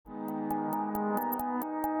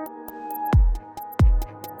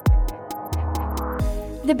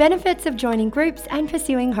The Benefits of Joining Groups and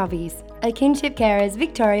Pursuing Hobbies, a Kinship Carers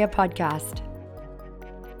Victoria podcast.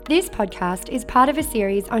 This podcast is part of a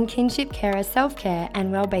series on kinship carer self-care and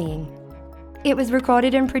wellbeing. It was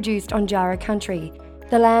recorded and produced on Jara country,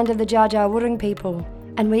 the land of the Dja Dja Wurrung people,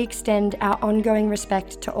 and we extend our ongoing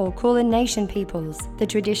respect to all Kulin Nation peoples, the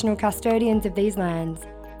traditional custodians of these lands,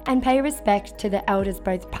 and pay respect to the elders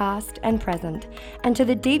both past and present, and to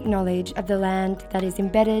the deep knowledge of the land that is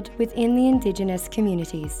embedded within the Indigenous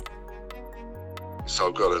communities. So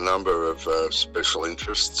I've got a number of special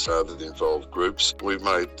interests that involve groups. We've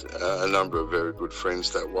made a number of very good friends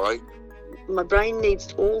that way. My brain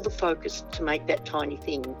needs all the focus to make that tiny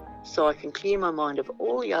thing so I can clear my mind of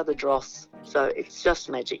all the other dross. So it's just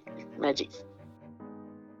magic.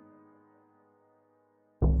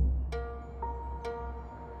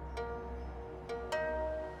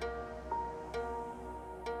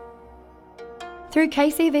 Through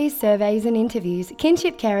KCV's surveys and interviews,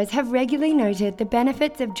 kinship carers have regularly noted the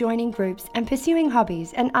benefits of joining groups and pursuing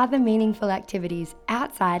hobbies and other meaningful activities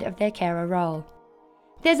outside of their carer role.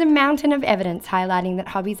 There's a mountain of evidence highlighting that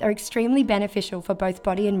hobbies are extremely beneficial for both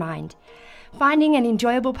body and mind. Finding an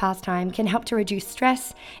enjoyable pastime can help to reduce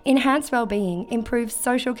stress, enhance well-being, improve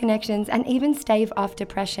social connections, and even stave off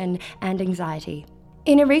depression and anxiety.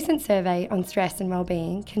 In a recent survey on stress and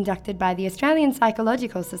wellbeing conducted by the Australian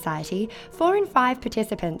Psychological Society, 4 in 5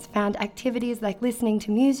 participants found activities like listening to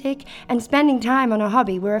music and spending time on a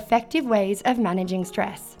hobby were effective ways of managing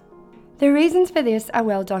stress. The reasons for this are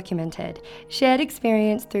well documented. Shared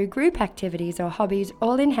experience through group activities or hobbies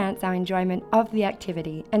all enhance our enjoyment of the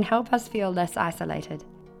activity and help us feel less isolated.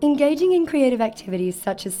 Engaging in creative activities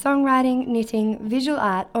such as songwriting, knitting, visual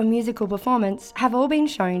art, or musical performance have all been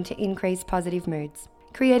shown to increase positive moods.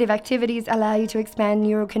 Creative activities allow you to expand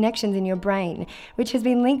neural connections in your brain, which has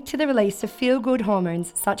been linked to the release of feel-good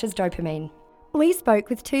hormones such as dopamine. We spoke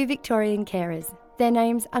with 2 Victorian carers. Their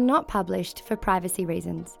names are not published for privacy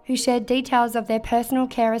reasons, who shared details of their personal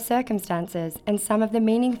carer circumstances and some of the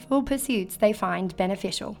meaningful pursuits they find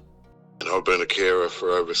beneficial. I've been a carer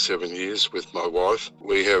for over 7 years with my wife.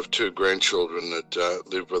 We have 2 grandchildren that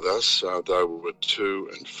live with us. They were 2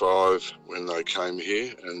 and 5 when they came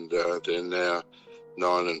here, and they're now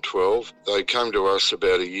 9 and 12. They came to us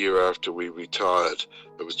about a year after we retired.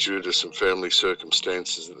 It was due to some family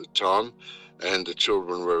circumstances at the time, and the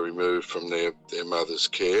children were removed from their mother's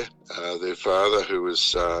care. Their father, who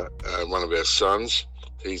was one of our sons,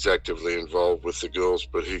 he's actively involved with the girls,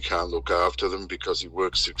 but he can't look after them because he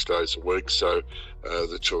works 6 days a week, so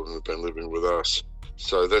the children have been living with us.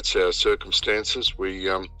 So that's our circumstances. We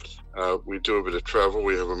do a bit of travel.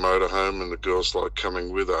 We have a motorhome, and the girls like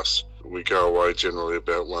coming with us. We go away generally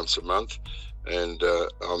about once a month, and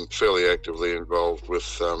I'm fairly actively involved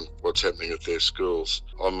with what's happening at their schools.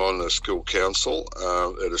 I'm on a school council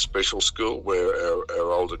at a special school where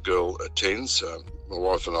our older girl attends. My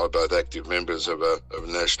wife and I are both active members of a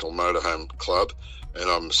national motorhome club, and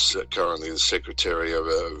I'm currently the secretary of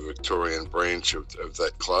a Victorian branch of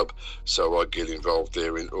that club. So I get involved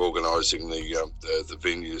there in organising the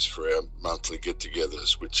venues for our monthly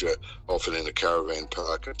get-togethers, which are often in a caravan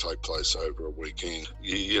park and take place over a weekend.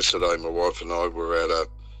 Yesterday, my wife and I were at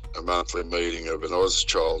a monthly meeting of an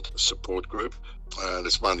Auschchild support group. And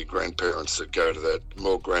it's mainly grandparents that go to that,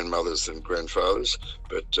 more grandmothers than grandfathers.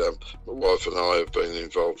 But my wife and I have been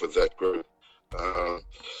involved with that group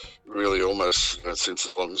really almost since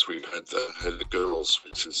as long as we've had the girls,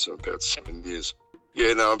 which is about 7 years.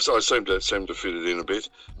 Yeah, no, I seem to fit it in a bit.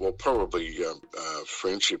 Well, probably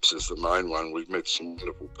friendships is the main one. We've met some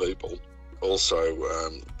wonderful people. Also,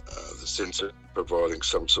 the sense of providing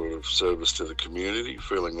some sort of service to the community,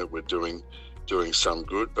 feeling that we're doing some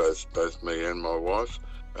good, both me and my wife.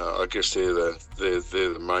 I guess they're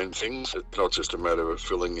the main things. It's not just a matter of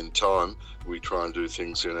filling in time. We try and do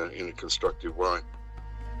things in a constructive way.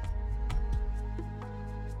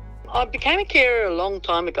 I became a carer a long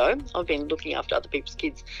time ago. I've been looking after other people's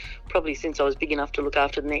kids probably since I was big enough to look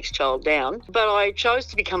after the next child down. But I chose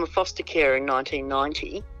to become a foster carer in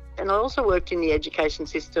 1990. And I also worked in the education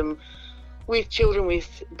system with children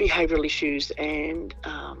with behavioural issues and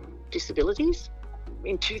disabilities.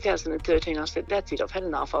 In 2013, I said, that's it, I've had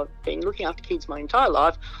enough. I've been looking after kids my entire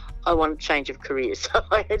life. I want a change of career. So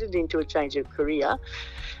I headed into a change of career.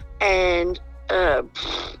 And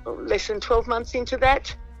less than 12 months into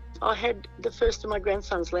that, I had the first of my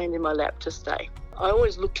grandsons land in my lap to stay. I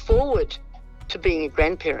always looked forward to being a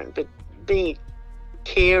grandparent, but being a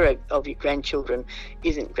carer of your grandchildren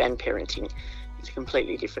isn't grandparenting. It's a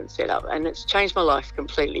completely different setup. And it's changed my life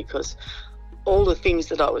completely because all the things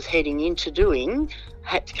that I was heading into doing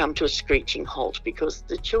had to come to a screeching halt, because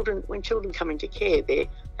when children come into care, they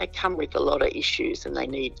come with a lot of issues and they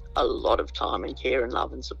need a lot of time and care and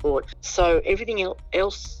love and support. So everything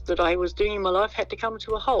else that I was doing in my life had to come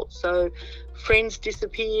to a halt. So friends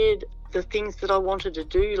disappeared. The things that I wanted to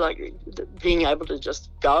do, like being able to just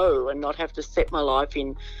go and not have to set my life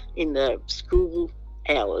in the school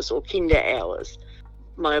hours or kinder hours.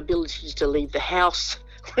 My ability to leave the house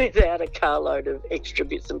without a carload of extra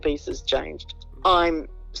bits and pieces changed. I'm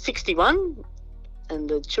 61 and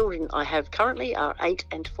the children I have currently are 8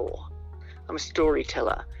 and 4. I'm a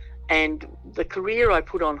storyteller, and the career I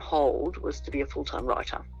put on hold was to be a full-time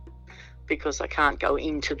writer, because I can't go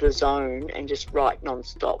into the zone and just write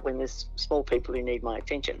non-stop when there's small people who need my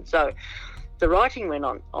attention. So the writing went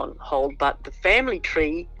on hold, but the family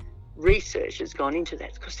tree research has gone into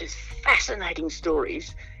that because there's fascinating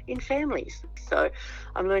stories in families. So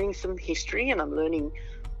I'm learning some history and I'm learning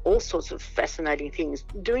all sorts of fascinating things.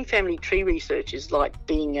 Doing family tree research is like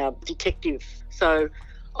being a detective. So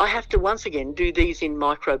I have to once again do these in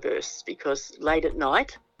microbursts, because late at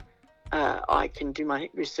night I can do my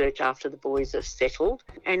research after the boys are settled.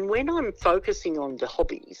 And when I'm focusing on the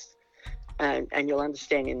hobbies, and you'll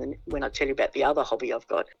understand when I tell you about the other hobby I've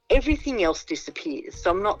got, everything else disappears. So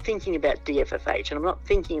I'm not thinking about DFFH, and I'm not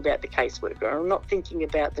thinking about the caseworker, and I'm not thinking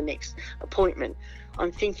about the next appointment.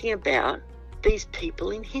 I'm thinking about these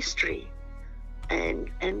people in history and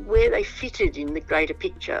where they fitted in the greater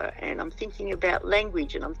picture. And I'm thinking about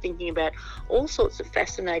language, and I'm thinking about all sorts of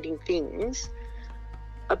fascinating things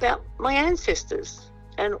about my ancestors.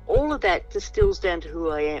 And all of that distills down to who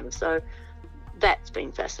I am. So that's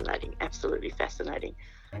been fascinating, absolutely fascinating.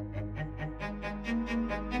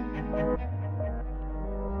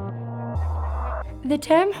 The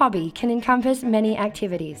term hobby can encompass many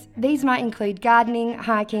activities. These might include gardening,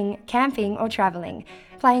 hiking, camping or travelling,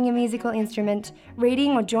 playing a musical instrument,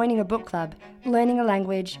 reading or joining a book club, learning a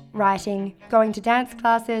language, writing, going to dance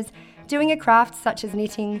classes, doing a craft such as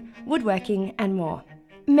knitting, woodworking and more.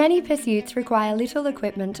 Many pursuits require little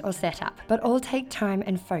equipment or setup, but all take time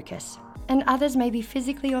and focus, and others may be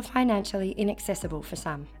physically or financially inaccessible for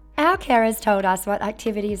some. Our carers told us what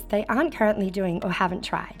activities they aren't currently doing or haven't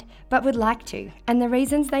tried, but would like to, and the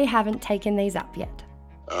reasons they haven't taken these up yet.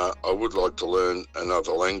 I would like to learn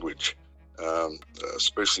another language,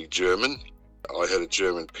 especially German. I had a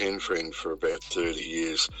German pen friend for about 30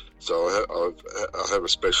 years, so I have a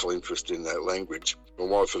special interest in that language. My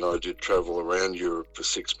wife and I did travel around Europe for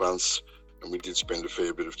 6 months, and we did spend a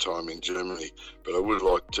fair bit of time in Germany, but I would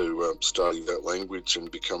like to study that language and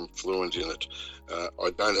become fluent in it.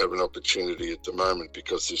 I don't have an opportunity at the moment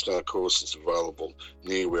because there's no courses available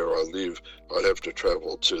near where I live. I'd have to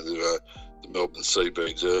travel to the Melbourne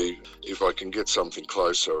CBD. If I can get something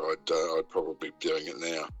closer, I'd probably be doing it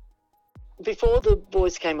now. Before the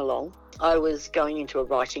boys came along, I was going into a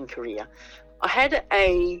writing career. I had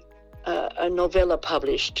a novella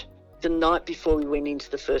published the night before we went into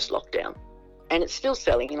the first lockdown, and it's still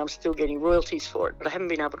selling and I'm still getting royalties for it, but I haven't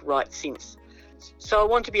been able to write since. So I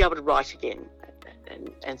want to be able to write again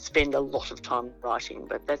and spend a lot of time writing,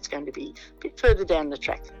 but that's going to be a bit further down the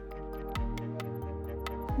track.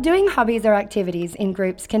 Doing hobbies or activities in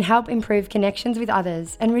groups can help improve connections with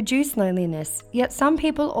others and reduce loneliness, yet some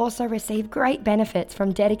people also receive great benefits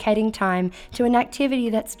from dedicating time to an activity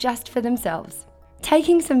that's just for themselves.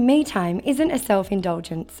 Taking some me time isn't a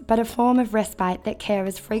self-indulgence, but a form of respite that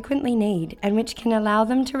carers frequently need and which can allow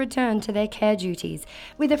them to return to their care duties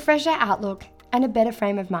with a fresher outlook and a better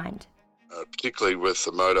frame of mind. Particularly with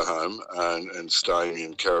the motorhome and staying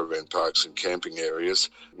in caravan parks and camping areas,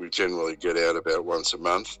 we generally get out about once a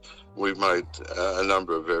month. We've made a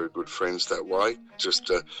number of very good friends that way, just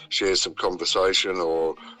to share some conversation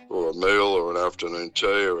or a meal or an afternoon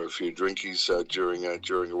tea or a few drinkies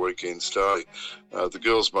during a weekend stay. The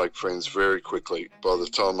girls make friends very quickly. By the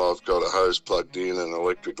time I've got a hose plugged in and an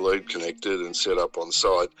electric lead connected and set up on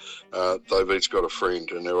site, they've each got a friend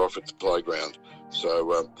and they're off at the playground.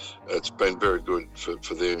 So it's been very good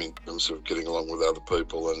for them in terms of getting along with other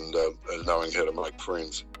people and knowing how to make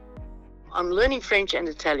friends. I'm learning French and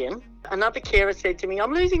Italian. Another carer said to me,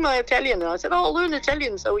 I'm losing my Italian. And I said, I'll learn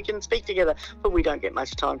Italian so we can speak together. But we don't get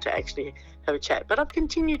much time to actually have a chat. But I've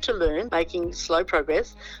continued to learn, making slow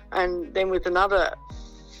progress. And then with another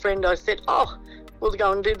friend, I said, we'll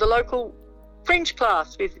go and do the local French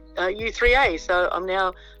class with U3A. So I'm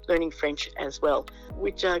now learning French as well,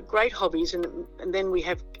 which are great hobbies. And then we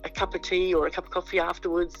have a cup of tea or a cup of coffee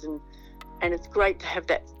afterwards. And it's great to have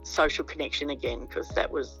that social connection again, because that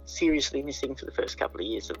was seriously missing for the first couple of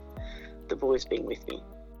years of the boys being with me.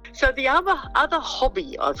 So the other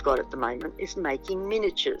hobby I've got at the moment is making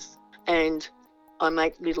miniatures, and I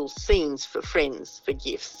make little scenes for friends for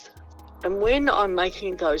gifts. And when I'm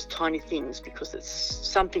making those tiny things, because it's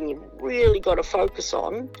something you've really got to focus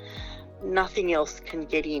on, nothing else can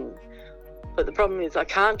get in. But the problem is I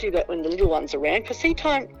can't do that when the little one's around, because he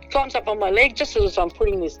climbs up on my leg just as I'm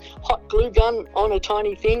putting this hot glue gun on a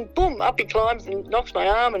tiny thing. Boom, up he climbs and knocks my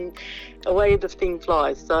arm and away the thing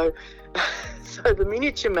flies. So the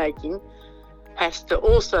miniature making has to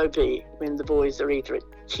also be when the boys are either at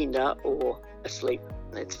kinder or asleep.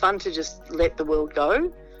 It's fun to just let the world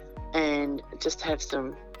go and just have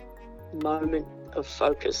some moment of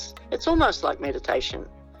focus. It's almost like meditation.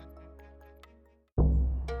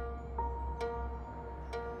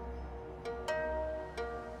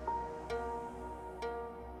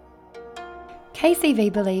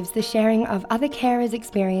 KCV believes the sharing of other carers'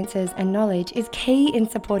 experiences and knowledge is key in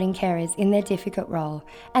supporting carers in their difficult role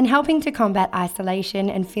and helping to combat isolation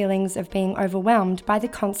and feelings of being overwhelmed by the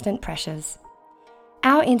constant pressures.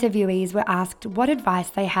 Our interviewees were asked what advice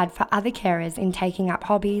they had for other carers in taking up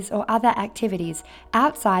hobbies or other activities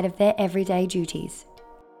outside of their everyday duties.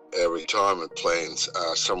 Our retirement plans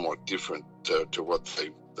are somewhat different to what they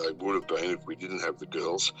would have been if we didn't have the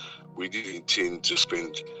girls. We did intend to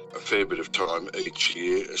spend a fair bit of time each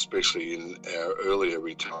year, especially in our earlier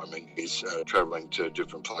retirement years, travelling to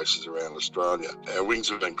different places around Australia. Our wings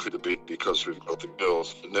have been clipped a bit because we've got the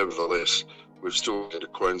girls, but nevertheless, we've still been to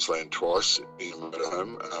Queensland twice in a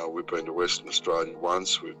motorhome. We've been to Western Australia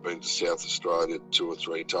once. We've been to South Australia 2 or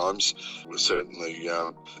 3 times. We'll certainly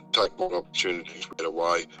take more opportunities to get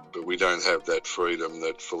away, but we don't have that freedom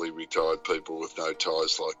that fully retired people with no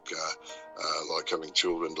ties like having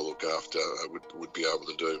children to look after would be able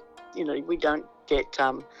to do. You know, we don't get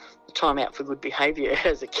the time out for good behaviour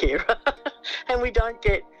as a carer, and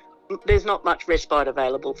there's not much respite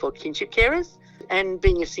available for kinship carers. And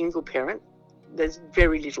being a single parent, there's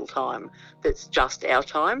very little time that's just our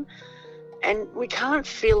time. And we can't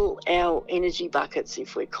fill our energy buckets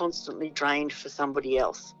if we're constantly drained for somebody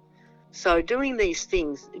else. So doing these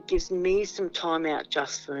things, it gives me some time out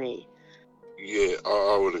just for me. Yeah,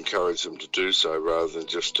 I would encourage them to do so rather than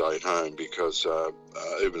just stay home, because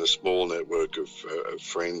even a small network of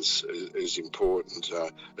friends is important.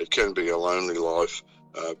 It can be a lonely life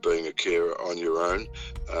being a carer on your own.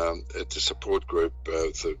 At the support group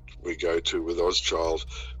that we go to with Ozchild,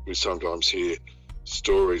 we sometimes hear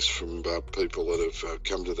stories from people that have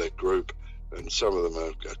come to that group, and some of them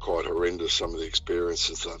are quite horrendous, some of the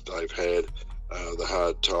experiences that they've had. The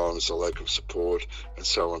hard times, the lack of support, and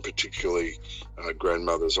so on, particularly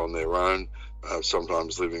grandmothers on their own,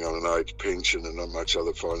 sometimes living on an age pension and not much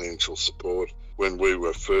other financial support. When we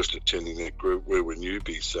were first attending that group, we were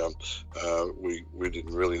newbies. We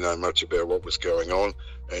didn't really know much about what was going on,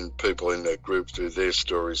 and people in that group, through their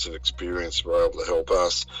stories and experience, were able to help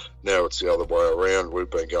us. Now it's the other way around. We've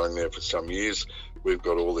been going there for some years. We've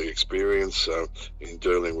got all the experience in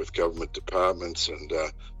dealing with government departments and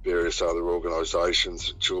various other organisations,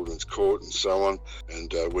 and Children's Court and so on,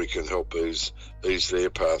 and we can help ease their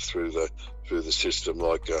path through the system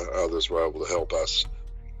like others were able to help us.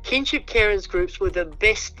 Kinship carers groups were the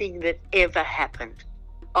best thing that ever happened.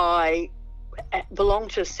 I belong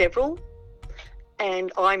to several,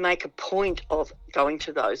 and I make a point of going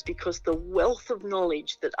to those because the wealth of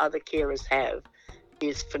knowledge that other carers have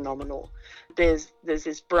is phenomenal. There's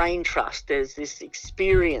this brain trust, there's this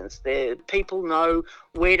experience, people know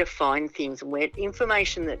where to find things and where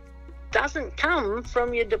information that doesn't come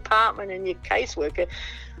from your department and your caseworker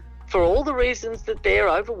for all the reasons that they're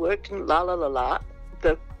overworked and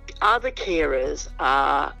the other carers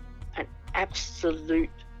are an absolute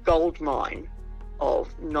goldmine of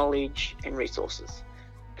knowledge and resources.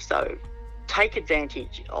 So take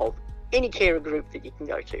advantage of any carer group that you can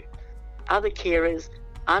go to. Other carers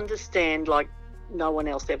understand like no one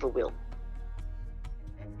else ever will.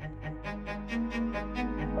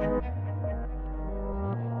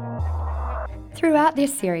 Throughout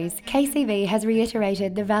this series, KCV has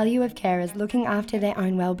reiterated the value of carers looking after their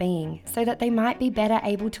own well-being so that they might be better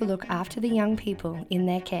able to look after the young people in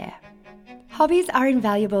their care. Hobbies are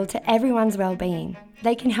invaluable to everyone's well-being.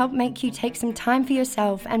 They can help make you take some time for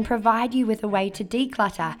yourself and provide you with a way to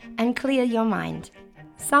declutter and clear your mind.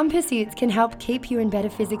 Some pursuits can help keep you in better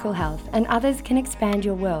physical health, and others can expand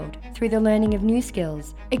your world through the learning of new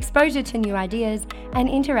skills, exposure to new ideas, and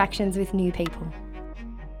interactions with new people.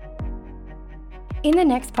 In the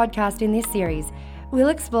next podcast in this series, we'll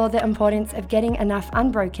explore the importance of getting enough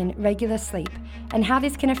unbroken, regular sleep and how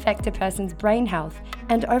this can affect a person's brain health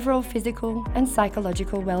and overall physical and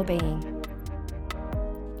psychological well-being.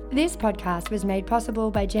 This podcast was made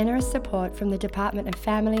possible by generous support from the Department of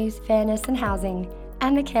Families, Fairness and Housing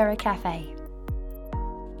and the Carer Cafe.